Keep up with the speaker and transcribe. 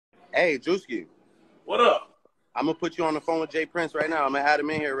Hey, Druski. What up? I'm gonna put you on the phone with jprince right now. I'm gonna add him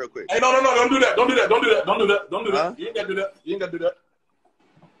in here real quick. Hey, no, don't do that. Don't do that. Don't do that. Don't do that. Don't do that. Huh? You ain't gotta do that. You ain't gotta do that.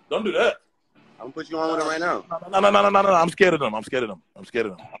 Don't do that. I'm gonna put you on with him right now. No. I'm scared of them. I'm scared of them. I'm scared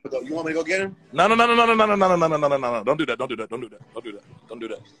of them. You want me to go get him? No. Don't do that. Don't do that. Don't do that. Don't do that. Don't do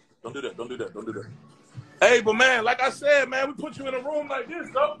that. Don't do that. Don't do that. Don't do that. Hey, but man, like I said, man, we put you in a room like this,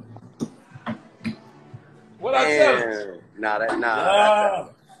 though. What I tell you?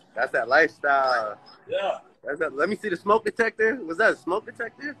 That's that lifestyle. Yeah. That's that. Let me see the smoke detector. Was that a smoke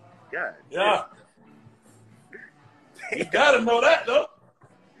detector? God. Yeah. You gotta know that, though.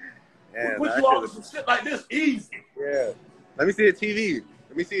 Yeah, we put you on with some shit like this easy. Yeah. Let me see a TV.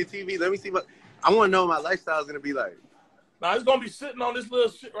 Let me see a TV. Let me see what I want to know what my lifestyle is gonna be like. Now it's gonna be sitting on this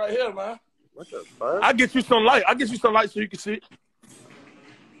little shit right here, man. What the fuck? I'll get you some light. I'll get you some light so you can see it.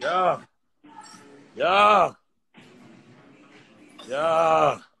 Yeah. Yeah.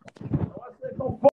 Yeah.